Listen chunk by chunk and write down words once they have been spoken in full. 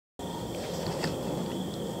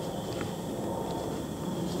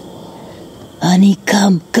Honey,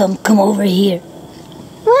 come over here.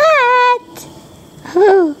 What?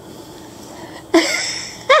 Oh.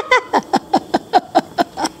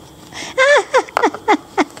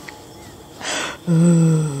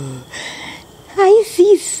 I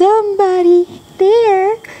see somebody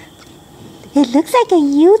there. It looks like a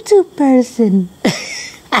YouTube person.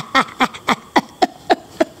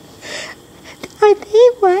 Are they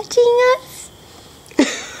watching us?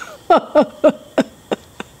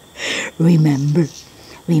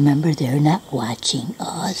 Remember, they're not watching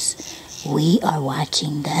us. We are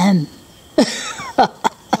watching them.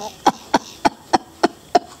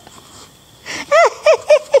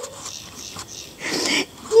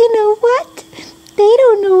 You know what? They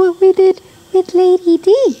don't know what we did with Lady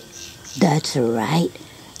D. That's right.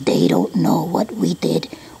 They don't know what we did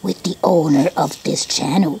with the owner of this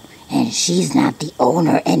channel, and she's not the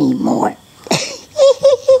owner anymore.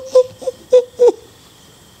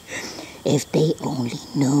 If they only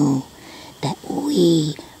knew that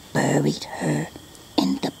we buried her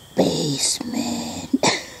in the basement.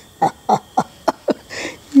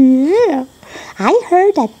 Yeah, I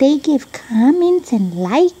heard that they give comments and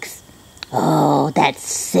likes. Oh, that's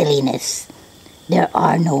silliness. There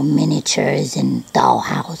are no miniatures and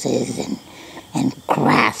dollhouses and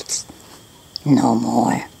crafts. No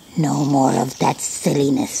more of that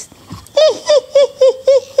silliness.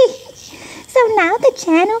 So now the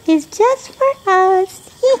channel is just for us.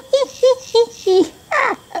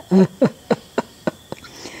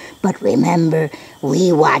 But remember,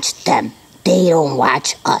 we watch them. They don't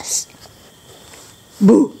watch us.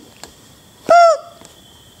 Boo! Boo!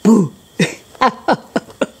 Boo!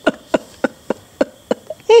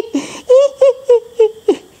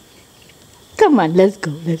 Come on, let's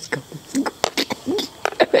go.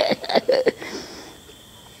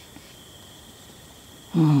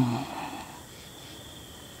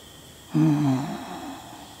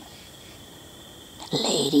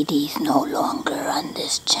 Lady D's no longer on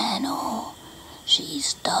this channel.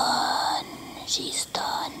 She's done.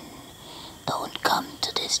 Don't come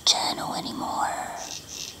to this channel anymore.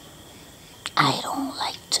 I don't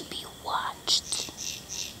like to be watched.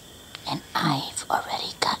 And I've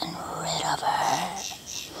already gotten rid of her.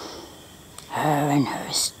 Her and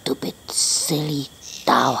her stupid, silly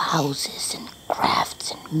dollhouses and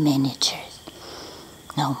crafts and miniatures.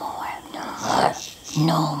 No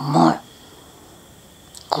more.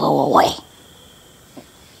 Go away.